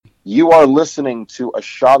You are listening to a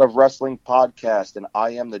Shot of Wrestling podcast, and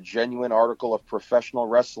I am the genuine article of professional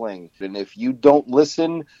wrestling. And if you don't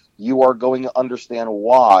listen, you are going to understand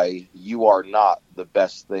why you are not the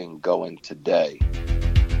best thing going today.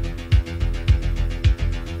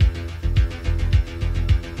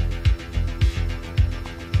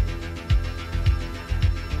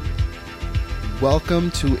 Welcome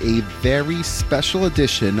to a very special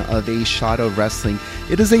edition of A Shot of Wrestling.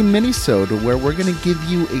 It is a mini-sode where we're going to give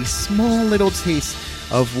you a small little taste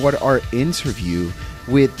of what our interview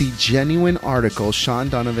with the genuine article Sean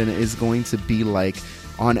Donovan is going to be like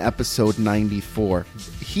on episode 94.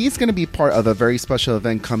 He's going to be part of a very special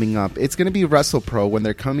event coming up. It's going to be WrestlePro when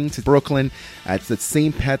they're coming to Brooklyn at the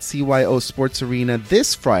St. Pat CYO Sports Arena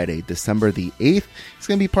this Friday, December the 8th. It's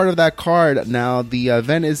going to be part of that card. Now, the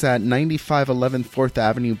event is at 9511 4th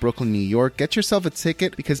Avenue, Brooklyn, New York. Get yourself a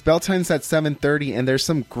ticket because bell time's at 7:30 and there's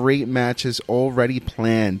some great matches already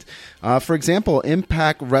planned. For example,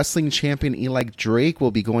 Impact Wrestling Champion Eli Drake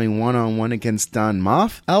will be going one-on-one against Don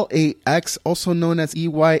Moff. LAX, also known as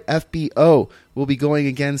EYFBO, will be going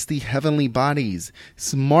against the Heavenly Bodies.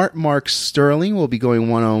 Smart Mark Sterling will be going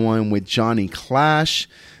one-on-one with Johnny Clash.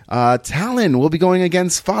 Talon will be going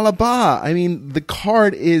against Falaba. I mean, the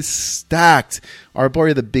card is stacked. Our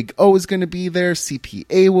boy, the Big O, is going to be there.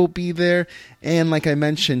 CPA will be there. And like I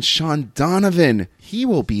mentioned, Sean Donovan, he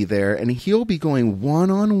will be there. And he'll be going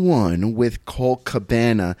one-on-one with Colt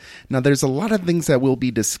Cabana. Now, there's a lot of things that we'll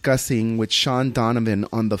be discussing with Sean Donovan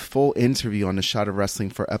on the full interview on The Shot of Wrestling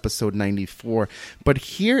for episode 94. But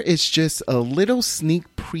here is just a little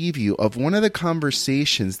sneak preview of one of the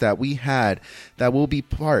conversations that we had that will be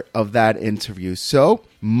part of that interview. So,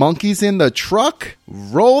 monkeys in the truck,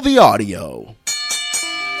 roll the audio.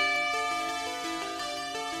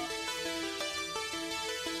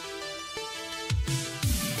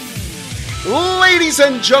 Ladies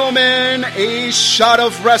and gentlemen, A Shot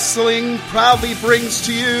of Wrestling proudly brings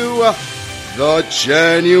to you the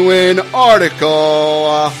genuine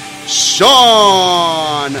article,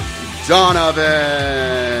 Sean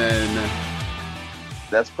Donovan.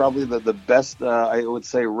 That's probably the best, I would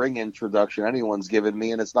say, ring introduction anyone's given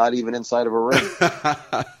me, and it's not even inside of a ring.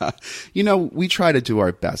 You know, we try to do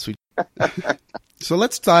our best. So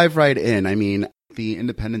let's dive right in. I mean, the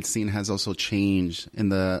independent scene has also changed in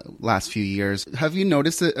the last few years. Have you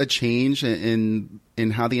noticed a change in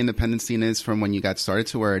how the independent scene is from when you got started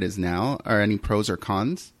to where it is now? Are any pros or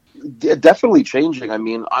cons? Definitely changing. I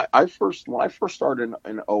mean, when I first started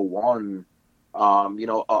in 01,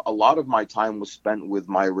 a lot of my time was spent with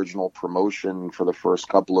my original promotion for the first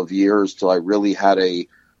couple of years till I really had a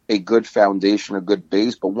good foundation, a good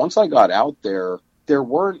base. But once I got out there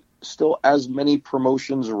weren't still as many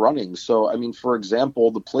promotions running. So, I mean, for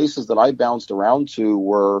example, the places that I bounced around to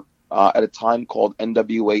were at a time called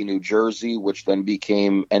NWA New Jersey, which then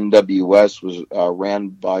became NWS, was ran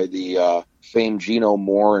by the famed Gino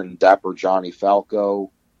Moore and Dapper Johnny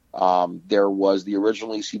Falco. There was the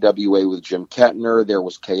original ECWA with Jim Kettner. There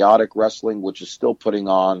was Chaotic Wrestling, which is still putting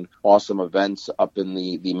on awesome events up in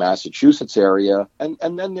the Massachusetts area.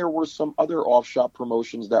 And then there were some other off-shop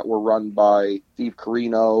promotions that were run by Steve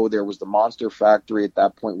Carino. There was the Monster Factory at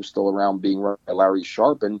that point was still around, being run by Larry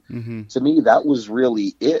Sharp. And to me, that was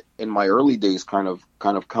really it in my early days kind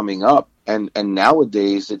of coming up. And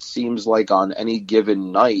nowadays, it seems like on any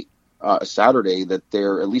given night, a Saturday, that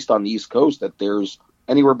there, at least on the East Coast, that there's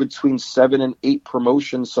anywhere between 7 and 8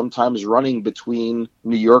 promotions sometimes running between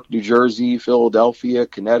New York, New Jersey, Philadelphia,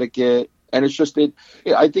 Connecticut. And it's just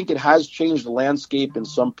I think it has changed the landscape in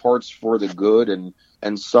some parts for the good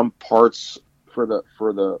and some parts for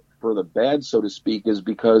the bad, so to speak, is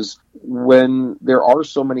because when there are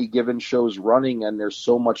so many given shows running and there's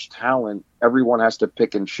so much talent, everyone has to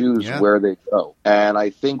pick and choose where they go. And I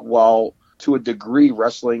think while to a degree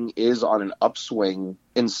wrestling is on an upswing,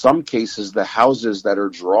 in some cases the houses that are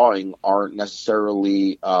drawing aren't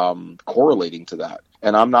necessarily correlating to that.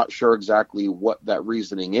 And I'm not sure exactly what that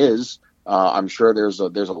reasoning is. I'm sure there's a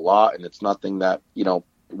lot, and it's nothing that,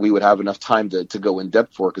 we would have enough time to go in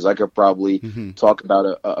depth for, because I could probably talk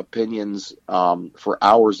about opinions for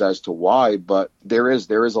hours as to why. But there is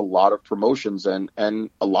a lot of promotions, and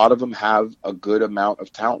a lot of them have a good amount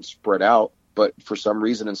of talent spread out. But for some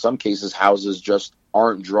reason, in some cases, houses just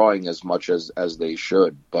aren't drawing as much as they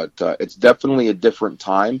should. But it's definitely a different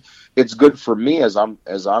time. It's good for me as I'm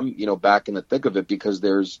back in the thick of it, because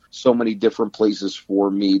there's so many different places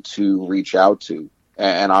for me to reach out to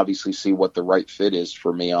and obviously see what the right fit is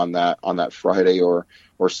for me on that Friday or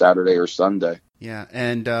Saturday or Sunday. Yeah,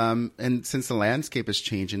 and since the landscape is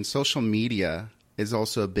changing, social media is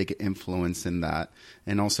also a big influence in that,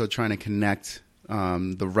 and also trying to connect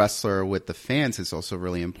the wrestler with the fans is also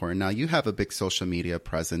really important. Now, you have a big social media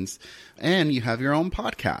presence, and you have your own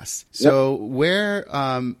podcast. So where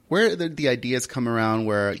the ideas come around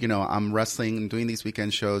where, I'm wrestling and doing these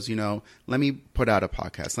weekend shows, let me put out a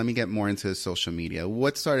podcast. Let me get more into social media.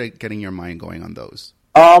 What started getting your mind going on those?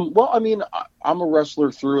 Well, I mean, I'm a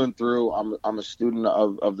wrestler through and through. I'm a student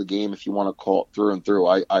of the game, if you want to call it through and through.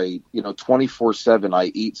 I 24/7,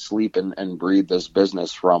 I eat, sleep, and breathe this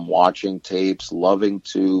business, from watching tapes, loving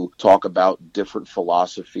to talk about different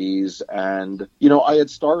philosophies. And, I had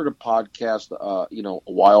started a podcast,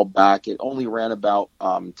 a while back. It only ran about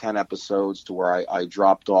 10 episodes to where I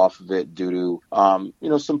dropped off of it due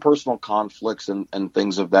to, some personal conflicts and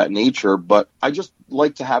things of that nature. But I just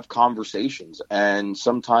like to have conversations, and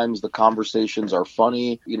sometimes the conversations are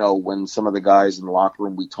funny, when some of the guys in the locker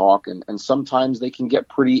room, we talk, and sometimes they can get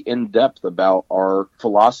pretty in-depth about our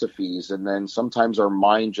philosophies. And then sometimes our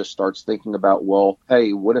mind just starts thinking about, well,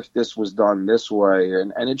 hey, what if this was done this way?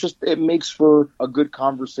 And it makes for a good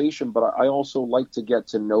conversation. But I also like to get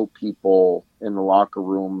to know people in the locker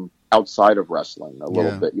room outside of wrestling a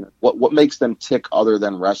little bit. What makes them tick other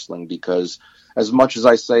than wrestling? Because as much as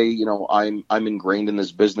I say, I'm ingrained in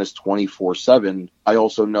this business 24/7, I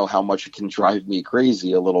also know how much it can drive me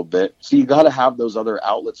crazy a little bit. So you got to have those other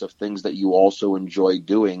outlets of things that you also enjoy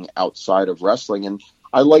doing outside of wrestling. And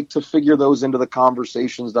I like to figure those into the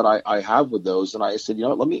conversations that I have with those. And I said,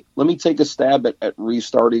 let me take a stab at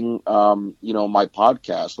restarting, my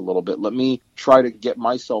podcast a little bit. Let me try to get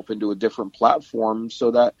myself into a different platform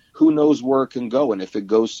so that who knows where it can go. And if it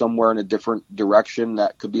goes somewhere in a different direction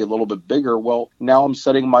that could be a little bit bigger, well, now I'm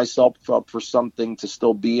setting myself up for something to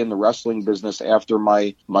still be in the wrestling business after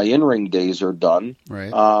my in-ring days are done.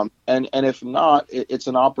 Right. And if not, it's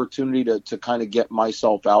an opportunity to kind of get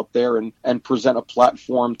myself out there and present a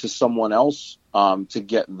platform to someone else to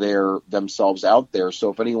get themselves out there.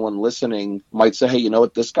 So if anyone listening might say, hey, you know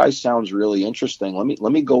what, this guy sounds really interesting.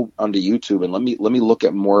 Let me go onto YouTube and let me look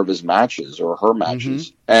at more of his matches or her matches.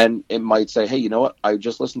 Mm-hmm. And it might say, hey, you know what, I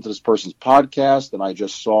just listened to this person's podcast and I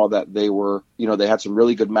just saw that they were, they had some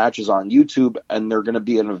really good matches on YouTube, and they're going to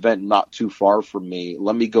be an event not too far from me.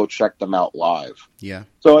 Let me go check them out live. Yeah.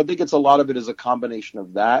 So I think it's a lot of it is a combination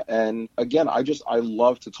of that. And again, I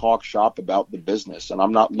love to talk shop about the business, and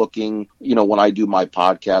I'm not looking, when I do my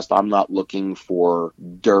podcast, I'm not looking for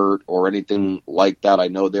dirt or anything like that. I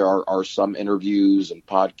know there are some interviews and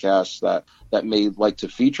podcasts that may like to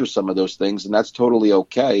feature some of those things, and that's totally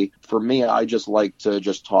okay. For me, I just like to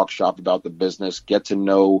just talk shop about the business, get to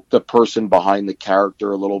know the person behind the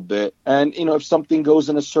character a little bit. And, if something goes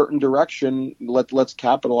in a certain direction, let's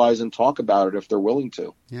capitalize and talk about it if they're willing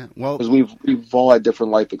to. Yeah, well, because we've all had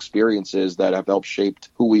different life experiences that have helped shaped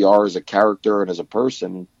who we are as a character and as a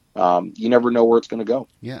person. You never know where it's going to go.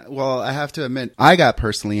 Yeah. Well, I have to admit, I got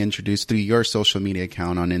personally introduced through your social media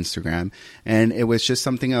account on Instagram, and it was just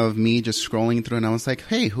something of me just scrolling through, and I was like,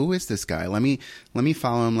 hey, who is this guy? Let me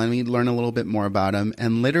follow him. Let me learn a little bit more about him.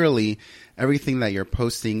 And literally everything that you're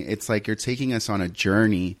posting, it's like you're taking us on a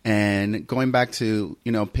journey. And going back to,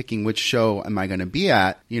 picking which show am I going to be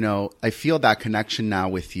at, I feel that connection now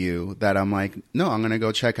with you that I'm like, no, I'm going to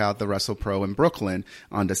go check out the Wrestle Pro in Brooklyn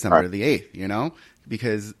on December the 8th,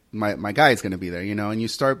 because my guy is going to be there, and you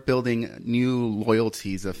start building new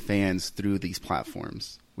loyalties of fans through these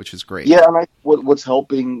platforms, which is great. Yeah, and what's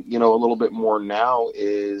helping, a little bit more now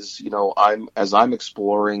is, I'm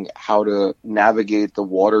exploring how to navigate the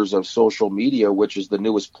waters of social media, which is the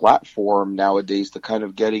newest platform nowadays to kind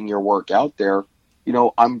of getting your work out there.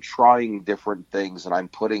 I'm trying different things and I'm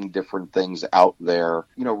putting different things out there,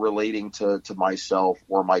 relating to myself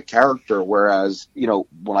or my character. Whereas,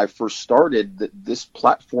 when I first started, this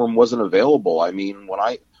platform wasn't available. I mean,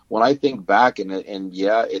 when I think back and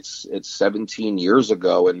yeah, it's 17 years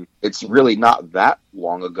ago, and it's really not that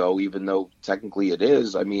long ago, even though technically it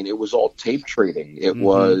is. I mean, it was all tape trading. It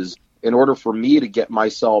was, in order for me to get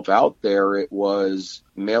myself out there, it was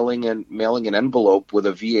mailing an envelope with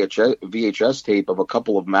a VHS tape of a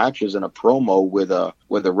couple of matches and a promo with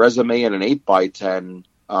a resume and an 8x10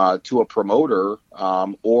 to a promoter,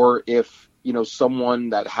 or if someone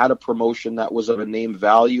that had a promotion that was of a name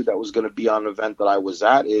value that was going to be on an event that I was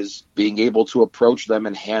at, is being able to approach them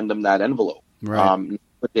and hand them that envelope. Right.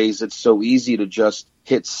 Nowadays, it's so easy to just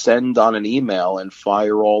hit send on an email and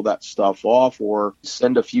fire all that stuff off, or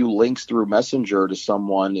send a few links through Messenger to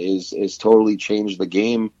someone is totally changed the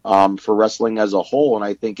game for wrestling as a whole. And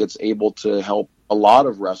I think it's able to help a lot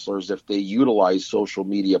of wrestlers, if they utilize social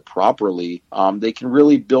media properly. They can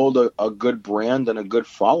really build a good brand and a good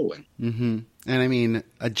following. Mm-hmm. And I mean,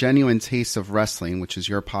 a genuine taste of wrestling, which is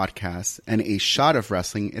your podcast, and a shot of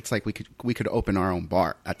wrestling. It's like we could open our own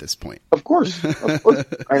bar at this point. Of course.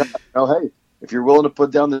 I know, hey, if you're willing to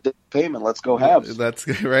put down the payment, let's go halves. That's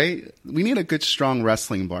right. We need a good, strong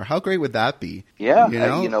wrestling bar. How great would that be? Yeah.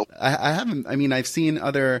 I haven't. I mean, I've seen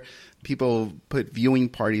other people put viewing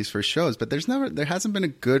parties for shows, but there hasn't been a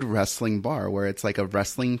good wrestling bar where it's like a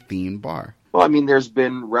wrestling themed bar. Well, I mean, there's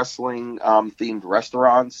been wrestling themed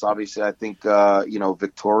restaurants. Obviously, I think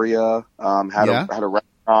Victoria had a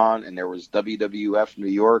restaurant, and there was WWF New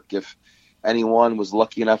York. If anyone was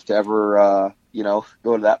lucky enough to ever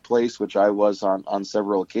go to that place, which I was on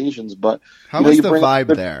several occasions. But how was the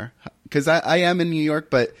vibe there? Because I am in New York,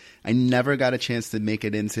 but I never got a chance to make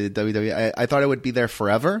it into WWE. I thought it would be there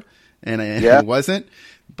forever, and it wasn't.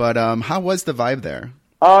 But how was the vibe there?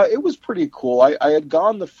 It was pretty cool. I had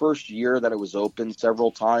gone the first year that it was open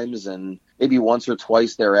several times, and maybe once or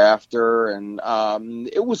twice thereafter. And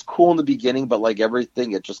it was cool in the beginning, but like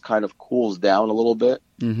everything, it just kind of cools down a little bit.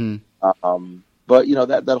 Mm-hmm. But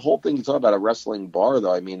that whole thing you talk about, a wrestling bar,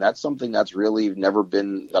 though, I mean, that's something that's really never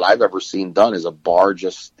been that I've ever seen done, is a bar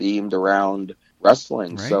just themed around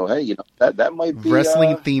wrestling. Right. So hey, that might be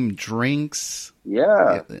wrestling themed drinks.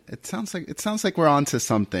 Yeah, it sounds like we're onto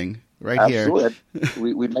something. Right. Absolutely.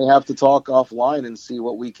 Here. we may have to talk offline and see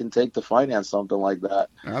what we can take to finance something like that.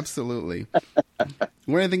 Absolutely.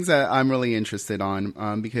 One of the things that I'm really interested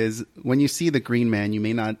on, because when you see the Green Man, you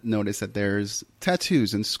may not notice that there's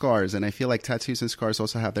tattoos and scars. And I feel like tattoos and scars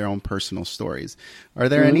also have their own personal stories. Are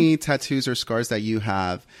there any tattoos or scars that you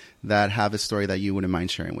have that have a story that you wouldn't mind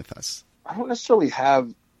sharing with us? I don't necessarily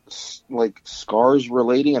have like scars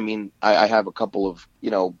relating. I mean, I have a couple of,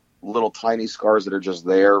 little tiny scars that are just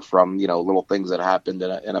there from, little things that happened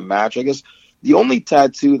in a match. I guess the only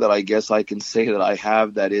tattoo that I guess I can say that I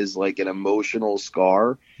have that is like an emotional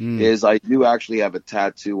scar is I do actually have a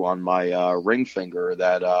tattoo on my ring finger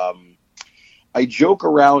that I joke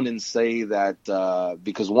around and say that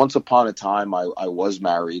because once upon a time I was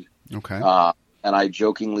married. Okay. And I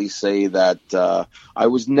jokingly say that I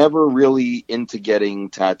was never really into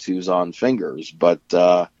getting tattoos on fingers, but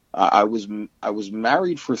I was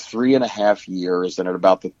married for 3.5 years, and at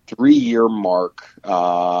about the 3-year mark,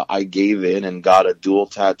 I gave in and got a dual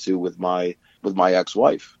tattoo with my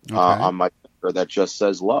ex-wife on my finger that just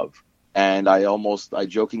says love. And I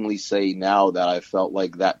jokingly say now that I felt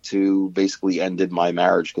like that too basically ended my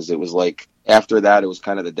marriage, because it was like after that it was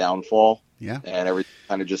kind of the downfall. Yeah. And everything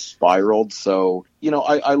kind of just spiraled. So,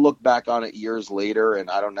 I look back on it years later, and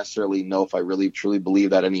I don't necessarily know if I really truly believe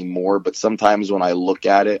that anymore. But sometimes when I look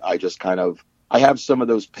at it, I just I have some of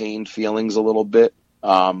those pained feelings a little bit.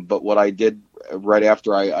 But what I did right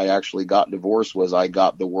after I actually got divorced was I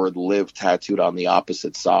got the word live tattooed on the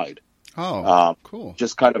opposite side. Oh, cool.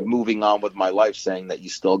 Just kind of moving on with my life, saying that you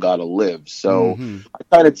still got to live. So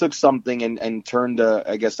I kind of took something and turned,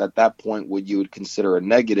 I guess at that point, what you would consider a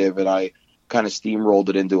negative, and I kind of steamrolled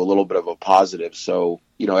it into a little bit of a positive. So,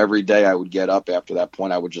 every day I would get up after that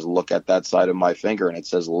point, I would just look at that side of my finger and it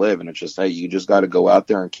says live. And it's just, hey, you just got to go out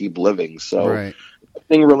there and keep living. So right.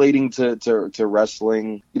 Thing relating to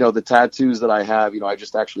wrestling, the tattoos that I have, I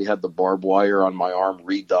just actually had the barbed wire on my arm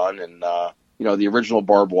redone. And, the original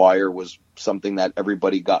barbed wire was something that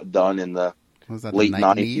everybody got done in the late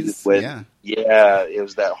 90s. Yeah, it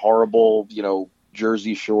was that horrible,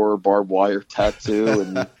 Jersey Shore barbed wire tattoo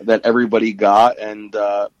and that everybody got. And,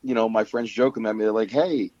 my friends joking at me, they're like,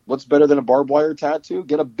 hey, what's better than a barbed wire tattoo?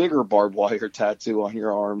 Get a bigger barbed wire tattoo on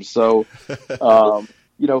your arm. So,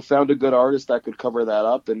 found a good artist that could cover that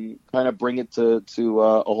up and kind of bring it to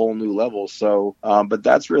a whole new level. So, but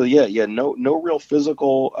that's really it. Yeah. No real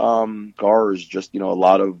physical, scars, just, a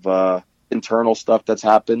lot of, internal stuff that's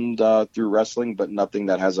happened, through wrestling, but nothing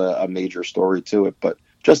that has a major story to it. But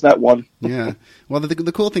just that one. Yeah. Well,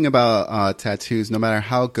 the cool thing about tattoos, no matter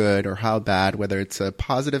how good or how bad, whether it's a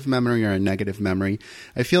positive memory or a negative memory,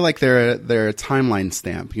 I feel like they're a timeline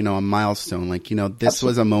stamp, a milestone. Like, this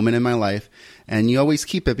was a moment in my life, and you always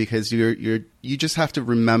keep it because you just have to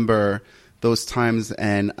remember those times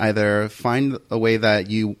and either find a way that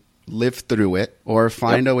you live through it or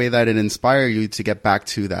find a way that it inspired you to get back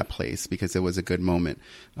to that place because it was a good moment.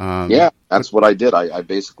 That's what I did. I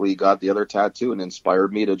basically got the other tattoo and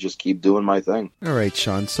inspired me to just keep doing my thing. All right,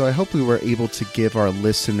 Sean. So I hope we were able to give our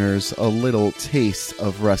listeners a little taste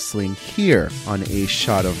of wrestling here on A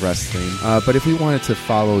Shot of Wrestling. But if we wanted to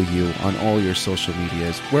follow you on all your social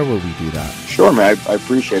medias, where will we do that? Sure, man. I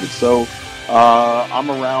appreciate it. So I'm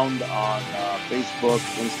around on Facebook,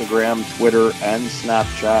 Instagram, Twitter, and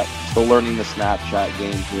Snapchat. Still learning the Snapchat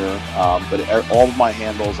game here, but all of my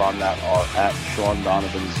handles on that are at Sean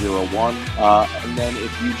Donovan01. And then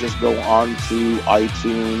if you just go on to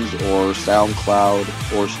iTunes or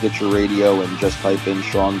SoundCloud or Stitcher Radio and just type in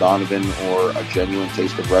Sean Donovan or A Genuine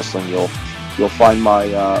Taste of Wrestling, you'll find my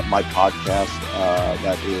my podcast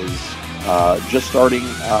that is just starting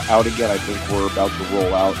out again. I think we're about to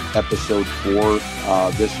roll out episode 4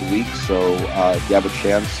 this week. So if you have a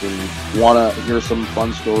chance and want to hear some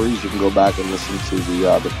fun stories, you can go back and listen to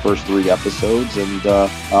the first 3 episodes, and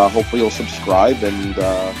hopefully you'll subscribe, and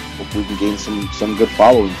hopefully we can gain some good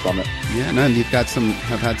following from it. Yeah, no, and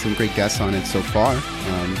have had some great guests on it so far.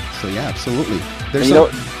 So yeah, absolutely.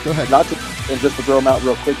 Go ahead. And just to throw them out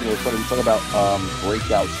real quick, we're talking about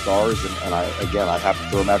breakout stars, and I have to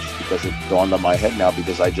throw them out just because it dawned on my head now,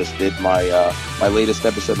 because I just did my latest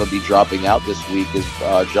episode that'll be dropping out this week is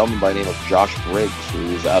a gentleman by the name of Josh Briggs,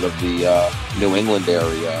 who's out of the New England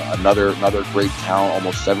area. Another great talent,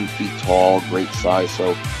 almost 7 feet tall, great size.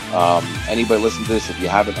 So anybody listen to this, if you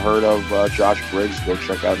haven't heard of Josh Briggs, go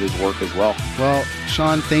check out his work as well. Well,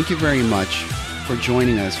 Sean, thank you very much for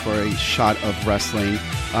joining us for a shot of wrestling.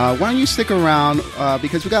 Why don't you stick around,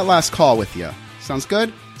 because we got last call with you. Sounds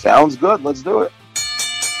good? Sounds good. Let's do it.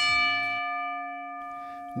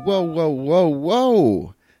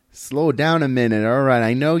 Whoa. Slow down a minute. All right,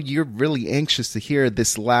 I know you're really anxious to hear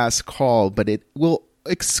this last call, but it will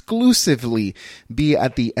exclusively be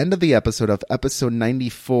at the end of the episode of episode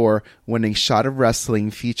 94, when A Shot of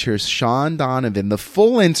Wrestling features Sean Donovan, the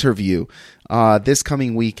full interview this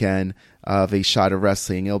coming weekend of A Shot of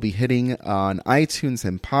Wrestling. It'll be hitting on iTunes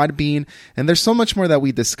and Podbean, and there's so much more that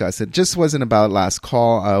we discuss. It just wasn't about last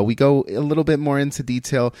call. We go a little bit more into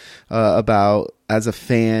detail about, as a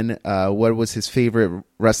fan, what was his favorite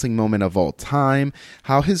wrestling moment of all time,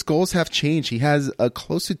 how his goals have changed. He has a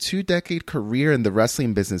close to 2-decade career in the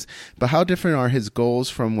wrestling business, but how different are his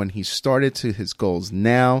goals from when he started to his goals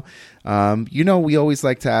now? We always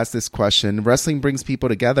like to ask this question. Wrestling brings people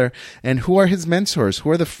together, and who are his mentors?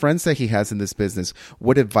 Who are the friends that he has in this business?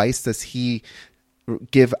 What advice does he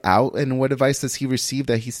give out, and what advice does he receive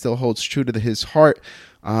that he still holds true to his heart?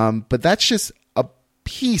 But that's just a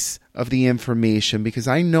piece of the information, because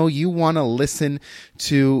I know you want to listen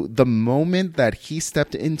to the moment that he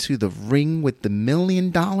stepped into the ring with the $1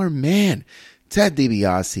 Million Man, Ted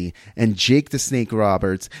DiBiase, and Jake the Snake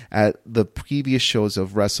Roberts at the previous shows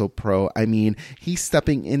of WrestlePro. I mean, he's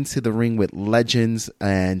stepping into the ring with legends,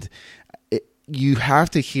 and you have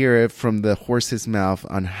to hear it from the horse's mouth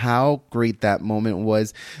on how great that moment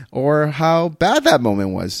was, or how bad that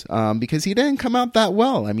moment was, because he didn't come out that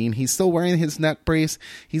well. I mean, he's still wearing his neck brace.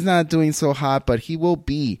 He's not doing so hot, but he will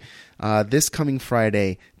be this coming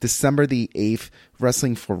Friday, December the 8th,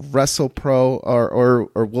 wrestling for WrestlePro,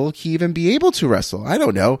 or will he even be able to wrestle? I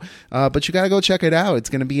don't know, but you got to go check it out. It's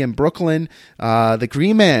going to be in Brooklyn. The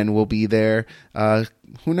Green Man will be there.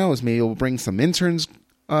 Who knows? Maybe we'll bring some interns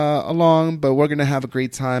along, but we're going to have a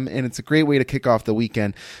great time, and it's a great way to kick off the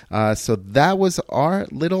weekend. So that was our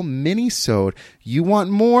little mini-sode. You want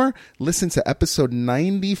more? Listen to episode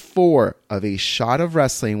 94 of A Shot of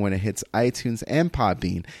Wrestling when it hits iTunes and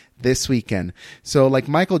Podbean this weekend. So like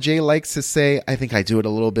Michael J likes to say, I think I do it a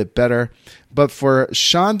little bit better, but for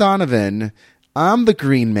Sean Donovan, I'm the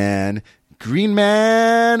Green Man. Green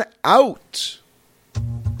Man out.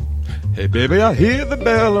 Hey baby, I hear the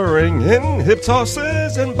bell ringing, hip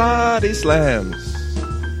tosses and body slams.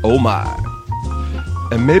 Oh my.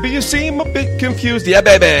 And maybe you seem a bit confused, yeah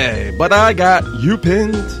baby, but I got you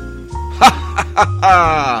pinned. Ha ha ha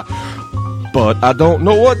ha. But I don't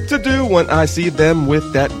know what to do when I see them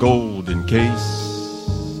with that golden case.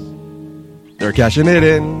 They're cashing it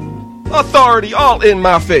in. Authority all in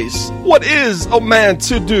my face. What is a man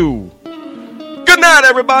to do? Good night,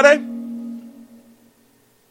 everybody.